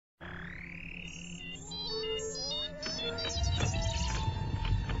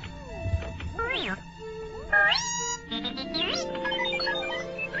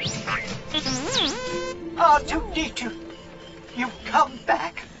R2-D2, you've come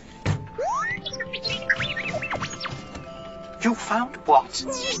back. You found what?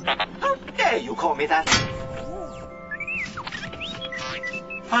 How dare you call me that?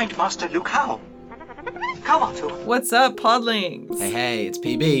 Find Master Luke Howe. Come on, R2. What's up, Podlings? Hey, it's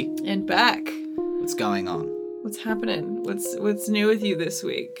PB. And back. What's going on? What's happening? What's new with you this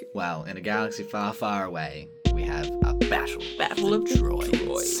week? Well, in a galaxy far, far away, we have a battle Of the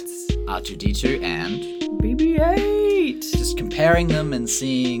droids. R2-D2 and BB-8. just comparing them and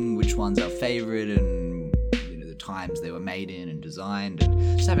seeing which one's our favorite and the times they were made in and designed,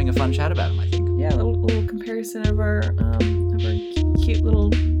 and just having a fun chat about them, I think. Yeah, a little comparison of our cute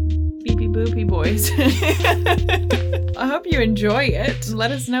little beepy boopy boys. I hope you enjoy it.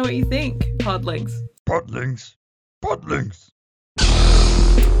 Let us know what you think, Podlings. Podlings.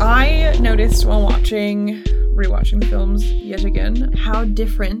 I noticed while rewatching the films yet again, how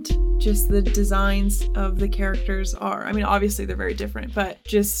different just the designs of the characters are. I mean, obviously they're very different, but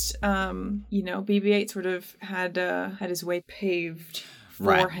just, BB-8 sort of had his way paved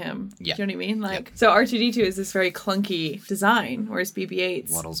for him. Yeah. Do you know what I mean? So R2-D2 is this very clunky design, whereas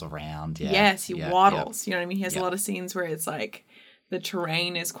BB-8's... Waddles around, yeah. Yes, he waddles. Yeah. You know what I mean? He has a lot of scenes where it's like the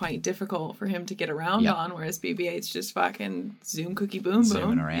terrain is quite difficult for him to get around on, whereas BB-8's just fucking zoom cookie boom boom.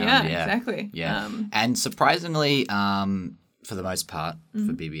 Zooming around, yeah. Exactly. Yeah. And surprisingly, for the most part,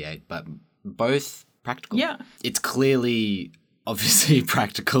 for BB-8, but both practical. Yeah. It's clearly... obviously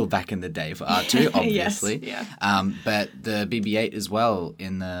practical back in the day for R2, obviously. Yes, yeah. But the BB-8 as well,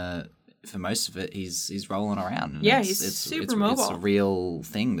 for most of it, he's rolling around. And he's super mobile. It's a real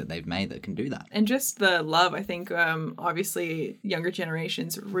thing that they've made that can do that. And just the love, I think, obviously, younger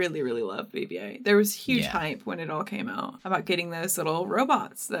generations really, really love BB-8. There was huge hype when it all came out about getting those little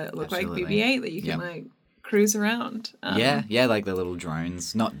robots that look like BB-8 that you can, cruise around. Like the little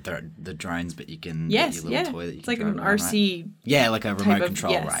drones. Not the drones, but you can get your little toy that you it's can like drive an around, RC. right? Yeah, like a remote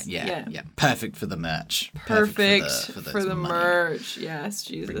control, yes, right? Yeah. Perfect for the merch. Perfect for the money. merch. Yes,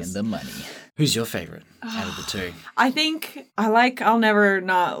 Jesus. Bring in the money. Who's your favorite out of the two? I think I'll never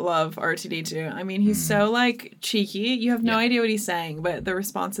not love R2-D2. I mean, he's so cheeky. You have no idea what he's saying, but the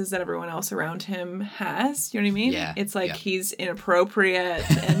responses that everyone else around him has, you know what I mean? Yeah. It's like he's inappropriate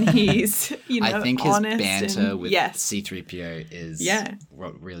and he's, I think honest his banter with yes. C-3PO is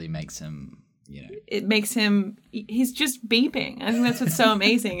what really makes him, It makes him, he's just beeping. I think that's what's so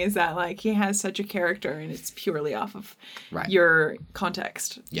amazing is that he has such a character and it's purely off of your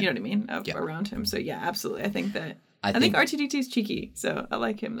context, you know what I mean, around him. So yeah, absolutely. I think that, I think R2-D2 is cheeky, so I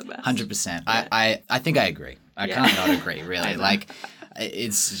like him the best. 100%. Yeah. I think I agree. I can't not agree, really.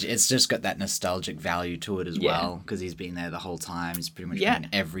 It's just got that nostalgic value to it as well, because he's been there the whole time. He's pretty much been in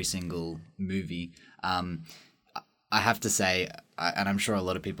every single movie. I have to say, and I'm sure a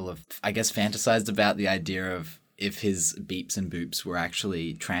lot of people have, I guess, fantasized about the idea of if his beeps and boops were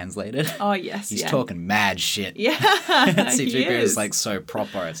actually translated. Oh, yes. He's talking mad shit. Yeah. C-3PO is so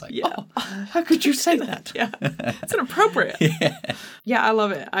proper. It's like, oh, how could you say that? It's inappropriate. Yeah, I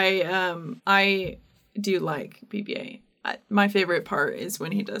love it. I do like BB-8. My favorite part is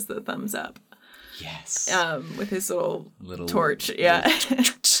when he does the thumbs up. Yes. With his little torch.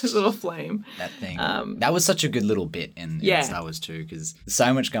 His little flame. That thing. That was such a good little bit in Star Wars 2, because there's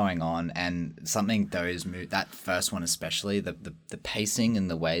so much going on, and something that first one especially, the pacing and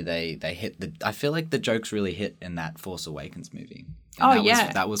the way they hit I feel like the jokes really hit in that Force Awakens movie.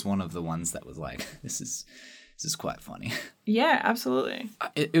 And that was one of the ones that was like, this is quite funny. Yeah, absolutely.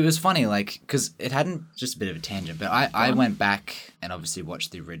 It was funny, because it hadn't, just a bit of a tangent, but I went back and obviously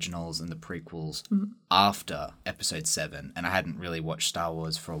watched the originals and the prequels after Episode 7, and I hadn't really watched Star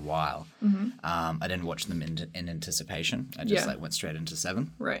Wars for a while. I didn't watch them in anticipation. I just went straight into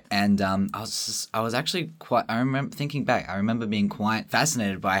 7. Right. And I was actually I remember being quite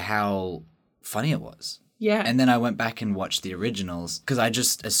fascinated by how funny it was. Yeah. And then I went back and watched the originals because I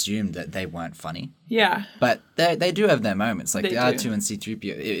just assumed that they weren't funny. Yeah. But they do have their moments. Like the R2 and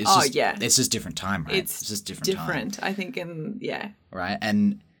C-3PO. It's just different time, right? It's just different time. I think, Right?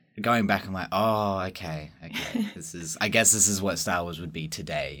 And going back, I'm like, oh, okay. I guess this is what Star Wars would be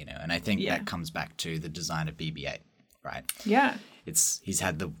today, And I think that comes back to the design of BB-8, right? Yeah. He's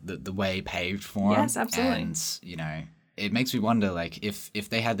had the way paved for him. Yes, absolutely. And, it makes me wonder, if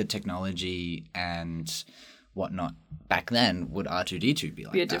they had the technology and whatnot back then, would R2-D2 be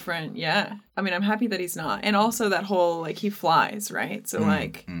like that? Different, yeah. I mean, I'm happy that he's not. And also that whole, he flies, right? So,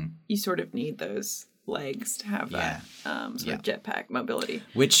 you sort of need those legs to have that sort of jetpack mobility.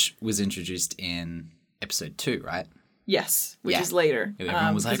 Which was introduced in Episode 2, right? Yes, which is later.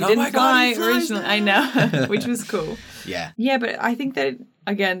 Everyone was like, oh my God, he flies originally. I know, which was cool. Yeah. Yeah, but I think that,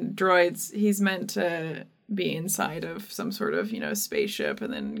 again, droids, he's meant to be inside of some sort of, spaceship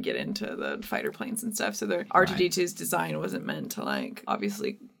and then get into the fighter planes and stuff. So their R2-D2's design wasn't meant to, like,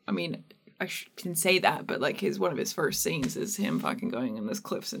 obviously, I mean, I can say that, but, like, one of his first scenes is him fucking going in those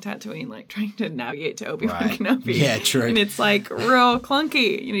cliffs in Tatooine, like, trying to navigate to Obi-Wan Kenobi. Yeah, true. And it's, like, real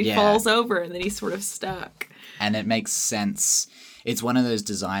clunky. He falls over and then he's sort of stuck. And it makes sense. It's one of those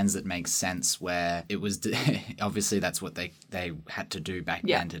designs that makes sense where it was... obviously, that's what they had to do back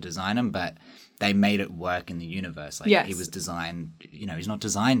then to design him, but they made it work in the universe. Like, he was designed... he's not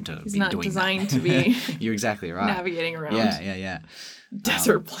designed to be doing that. He's not designed to be... You're exactly right. Navigating around. Yeah.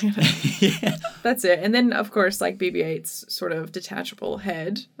 Desert planet. That's it. And then, of course, like BB-8's sort of detachable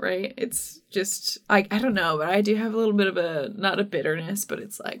head, right? It's just, I don't know, but I do have a little bit of not a bitterness, but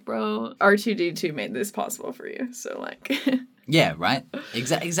it's like, bro, R2-D2 made this possible for you. So, like... Yeah, right?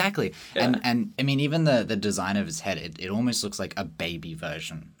 Exactly. Yeah. And I mean, even the design of his head, it almost looks like a baby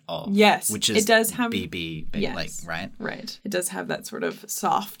version of... Yes. Which is it does have, BB, yes, like, right? Right. It does have that sort of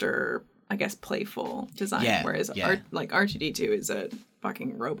softer... I guess playful design, whereas R2-D2 is a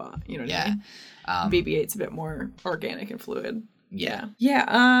fucking robot, you know what I mean? BB-8's a bit more organic and fluid. Yeah.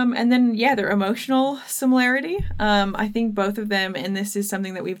 And then, their emotional similarity. I think both of them, and this is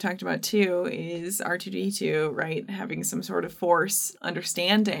something that we've talked about too, is R2-D2, right? Having some sort of force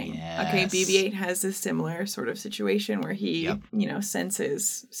understanding. Yes. Okay, BB-8 has a similar sort of situation where he,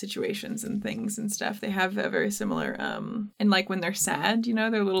 senses situations and things and stuff. They have a very similar, and like when they're sad,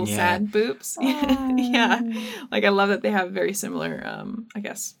 their little sad boops. Yeah. Like I love that they have very similar, I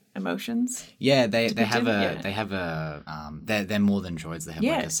guess, emotions. Yeah, they're more than droids. They have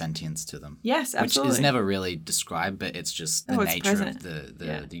like a sentience to them. Yes, absolutely. Which is never really described, but it's just the nature of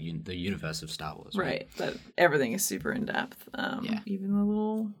the universe of Star Wars. Right. That everything is super in depth. Even the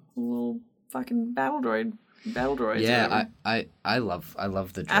little fucking battle droids. Yeah, I love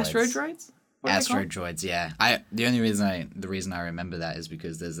the droids. Astro droids? Astro droids, yeah. The reason I remember that is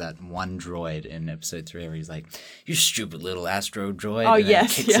because there's that one droid in episode 3 where he's like, "You stupid little Astro droid." Oh, and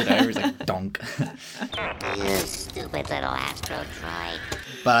yes. Kicks it over. He's like, donk. You stupid little Astro droid.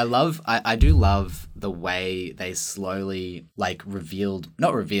 But I do love the way they slowly, like,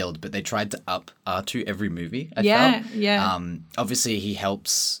 not revealed, but they tried to up R2 every movie, I felt. Yeah. Obviously, he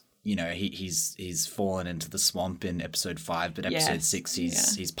helps... he's fallen into the swamp in episode 5, but episode 6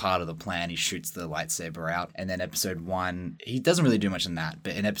 he's part of the plan. He shoots the lightsaber out, and then episode 1 he doesn't really do much in that,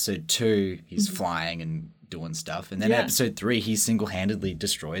 but in episode 2 he's flying and doing stuff, and then episode 3 he single-handedly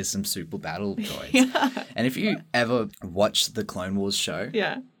destroys some super battle droids. And if you ever watch the Clone Wars show,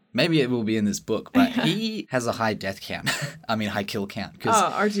 maybe it will be in this book, but he has a high death count. I mean high kill count.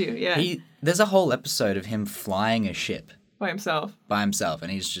 R2, there's a whole episode of him flying a ship by himself,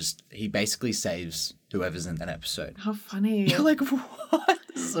 and he basically saves whoever's in that episode. How funny. You're like, what?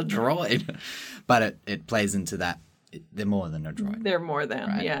 This is a droid. But it plays into that. They're more than a droid. They're more than,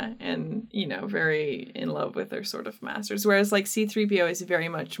 right? And, very in love with their sort of masters. Whereas, like, C-3PO is very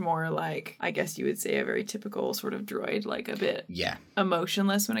much more like, I guess you would say, a very typical sort of droid, like a bit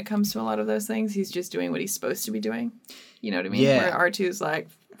emotionless when it comes to a lot of those things. He's just doing what he's supposed to be doing. You know what I mean? Yeah. Where R2's like,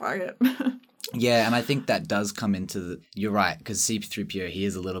 fuck it. Yeah, and I think that does come into you're right, because C-3PO, he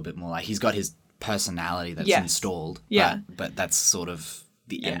is a little bit more like, he's got his personality that's installed, but that's sort of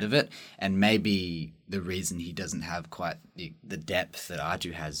the end of it. And maybe the reason he doesn't have quite the depth that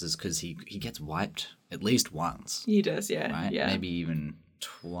R2 has is because he gets wiped at least once. He does, right? Yeah. Maybe even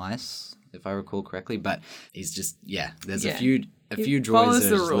twice, if I recall correctly. But he's just, there's a few droids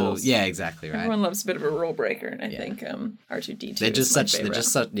that are the rules. Exactly right. Everyone loves a bit of a rule breaker, and I think R2-D2 they're just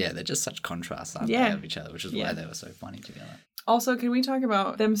is such contrasts, aren't they, of each other, which is why they were so funny together. Also, can we talk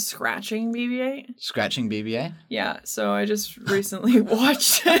about them scratching BB-8? Scratching BB-8? Yeah, so I just recently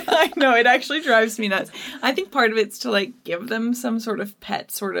watched it. I know, it actually drives me nuts. I think part of it's to, like, give them some sort of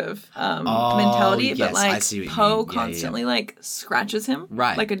pet sort of mentality, yes, but, like, Poe constantly, like, scratches him.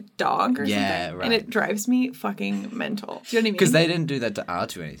 Right. Like a dog or something. Right. And it drives me fucking mental. Do you know what I mean? Because they didn't do that to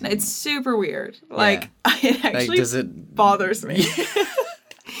R2 or anything. It's super weird. Like, it actually bothers me.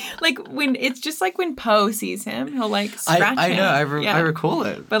 Like, it's just like when Poe sees him, he'll, like, scratch him. I know, I recall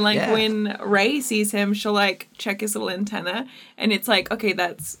it. But, like, when Rey sees him, she'll, like, check his little antenna, and it's like, okay,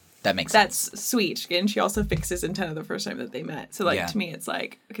 that makes sense. That's sweet. And she also fixed his antenna the first time that they met. So, like, to me, it's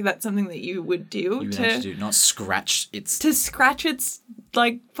like, okay, that's something that you would do. You would have to do, not scratch its... To scratch its,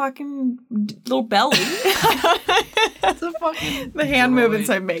 like, fucking little belly. It's a fucking... The hand movements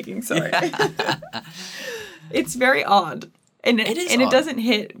I'm making, sorry. It's very odd. And it doesn't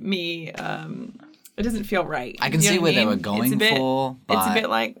hit me It doesn't feel right. I can You know see what where I they mean? were going for, but It's a bit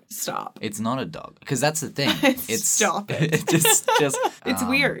like, stop. it's not a dog. Because that's the thing. It's Stop it. It just It's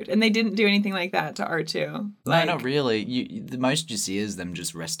weird. And they didn't do anything like that to R2. No, not really. The most you see is them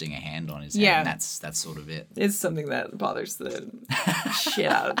just resting a hand on his head, and that's sort of it. It's something that bothers the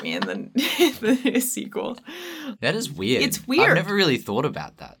shit out of me in the sequel. That is weird. It's weird. I've never really thought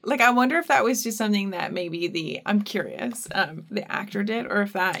about that. Like, I wonder if that was just something that maybe I'm curious, the actor did, or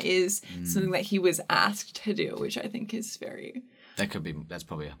if that is something that he was asked to do, which I think is very... That's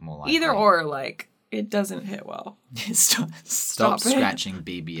probably more likely. Either or, like, it doesn't hit well. Stop scratching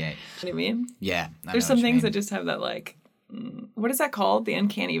BB-8. You know what I mean? Yeah. There's some things that just have that, like, what is that called? The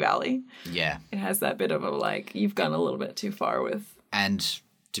uncanny valley? Yeah. It has that bit of a, like, you've gone a little bit too far with... And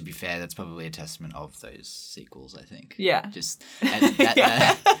to be fair, that's probably a testament of those sequels, I think. Yeah. Just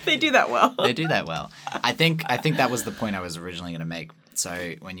they do that well. They do that well. I think that was the point I was originally going to make.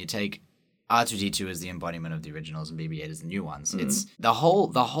 So when you take R2-D2 as the embodiment of the originals and BB-8 as the new ones, it's the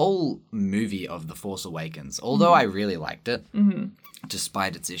whole movie of The Force Awakens. Although I really liked it,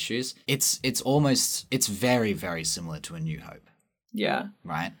 despite its issues, it's very, very similar to A New Hope. Yeah.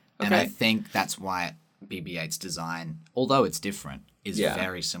 Right? Okay. And I think that's why BB-8's design, although it's different, is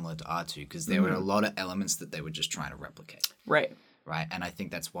very similar to R2 because there were a lot of elements that they were just trying to replicate. Right. Right. And I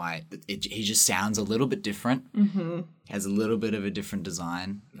think that's why he just sounds a little bit different. Has a little bit of a different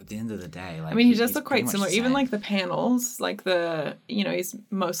design. At the end of the day, like, I mean, he does look quite pretty much similar. the Even same. like the panels, like he's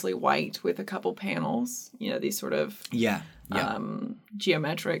mostly white with a couple panels, these sort of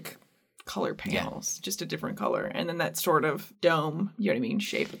geometric color panels, just a different color. And then that sort of dome, you know what I mean,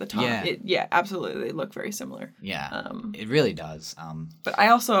 shape at the top. Yeah. Absolutely. They look very similar. Yeah, it really does. But I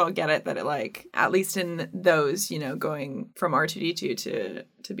also get it that it, like, at least in those, going from R2-D2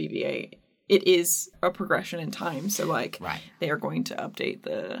 to BB-8, it is a progression in time. So, like, they are going to update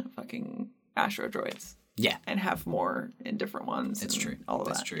the fucking Astro droids. Yeah. And have more in different ones. It's true. All of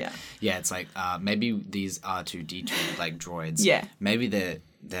That's that. true. Yeah. Yeah, it's like maybe these R2-D2 like droids. Yeah. Maybe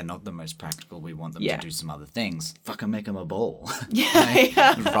they're not the most practical. We want them to do some other things. Fucking make them a ball.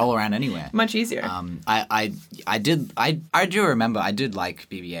 Roll around anywhere. Much easier. I do remember I did like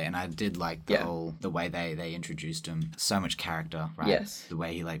BB-8 and I did like the way they introduced him. So much character, right? Yes. The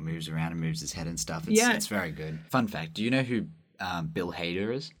way he like moves around and moves his head and stuff. It's very good. Fun fact: do you know who Bill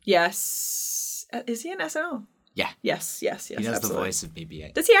Hader is? Yes. Is he in SNL? Yeah. Yes. He does absolutely. the voice of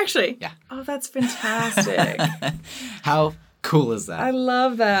BB-8. Does he actually? Yeah. Oh, that's fantastic. How cool is that? I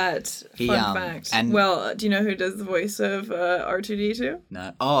love that. Fun fact. and- Well, do you know who does the voice of R2-D2?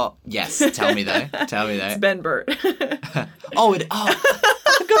 No. Oh, yes. Tell me though. It's Ben Burt. I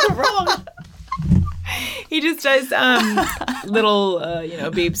got it wrong. He just does little,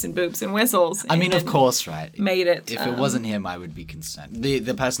 beeps and boops and whistles. I mean, of course, right? Made it. If it wasn't him, I would be concerned.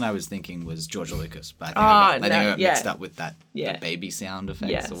 The person I was thinking was George Lucas, but I think I got mixed up with that the baby sound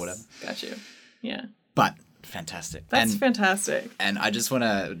effects or whatever. Got you. Yeah. But fantastic. That's fantastic. And I just want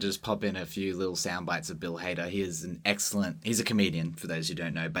to pop in a few little sound bites of Bill Hader. He's a comedian, for those who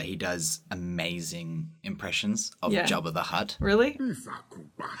don't know, but he does amazing impressions of Jabba the Hutt. Really?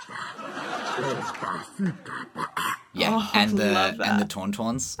 Yeah, Oh, and love that. the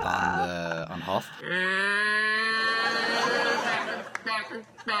Tauntauns on Hoth.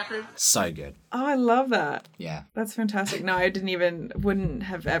 So good. Oh, I love that. Yeah. That's fantastic. No, I wouldn't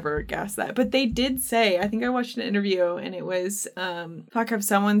have ever guessed that. But they did say, I think I watched an interview and it was, of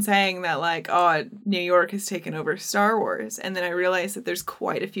someone saying that, like, oh, New York has taken over Star Wars. And then I realized that there's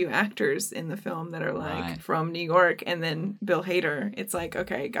quite a few actors in the film that are, like, from New York. And then Bill Hader, it's like,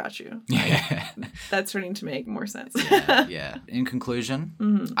 okay, got you. Yeah. That's starting to make more sense. Yeah. In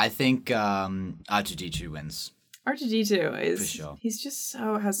conclusion, I think R2-D2 wins. R2-D2 is, For sure. he's just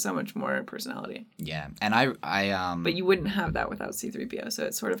has so much more personality. Yeah. And I But you wouldn't have that without C-3PO, so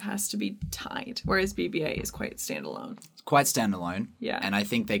it sort of has to be tied. Whereas BB-8 is quite standalone. quite standalone. Yeah. And I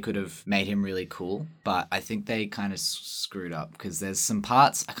think they could have made him really cool, but I think they kind of screwed up because there's some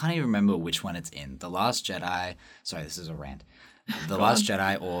parts, I can't even remember which one it's in. The Last Jedi, sorry, this is a rant. The Last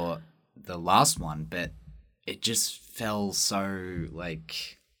Jedi or the last one, but it just fell so,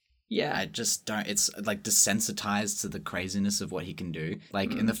 like... Yeah. I just don't, it's like desensitized to the craziness of what he can do.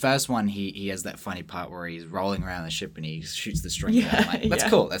 Like in the first one, he has that funny part where he's rolling around the ship and he shoots the string. Yeah, like, that's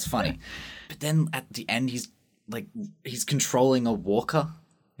cool. That's funny. But then at the end, he's controlling a walker.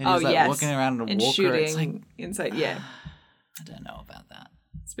 And he's walking around in a walker. Shooting it's like, inside. Yeah. I don't know about that.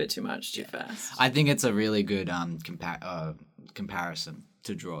 It's a bit too much, too fast. I think it's a really good comparison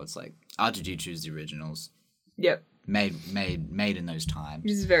to draw. It's like R2-D2 is the originals. Yep. Made in those times.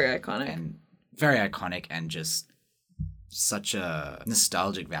 This is very iconic. And very iconic and just such a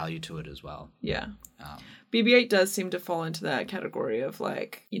nostalgic value to it as well. Yeah. BB-8 does seem to fall into that category of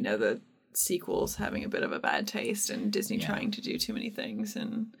like, you know, the sequels having a bit of a bad taste and Disney trying to do too many things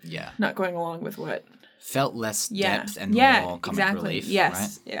and not going along with what felt less depth and more comic relief.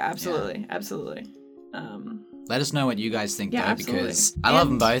 Yes. Right? Yeah, absolutely. Absolutely. Let us know what you guys think, though, absolutely. because I love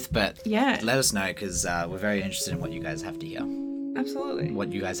them both, but let us know, because we're very interested in what you guys have to hear. Absolutely.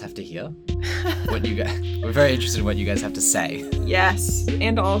 What you guys have to hear? We're very interested in what you guys have to say. Yes,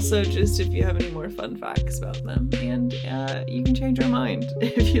 and also just if you have any more fun facts about them, and you can change your mind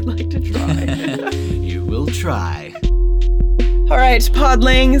if you'd like to try. You will try. All right,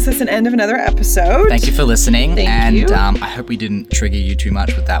 Podlings, that's an end of another episode. Thank you for listening. Thank you. I hope we didn't trigger you too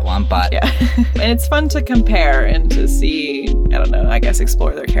much with that one, but... Yeah. And it's fun to compare and to see, I don't know, I guess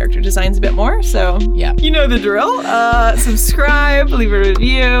explore their character designs a bit more. So, you know the drill. Subscribe, leave a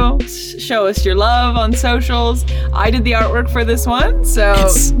review, show us your love on socials. I did the artwork for this one, so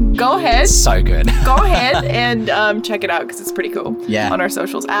go ahead. It's so good. Go ahead and check it out because it's pretty cool. Yeah. On our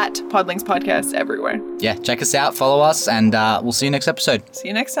socials at Podlings Podcast everywhere. Yeah, check us out, follow us, and we'll see you next episode. See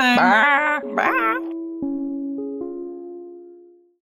you next time. Bye. Bye.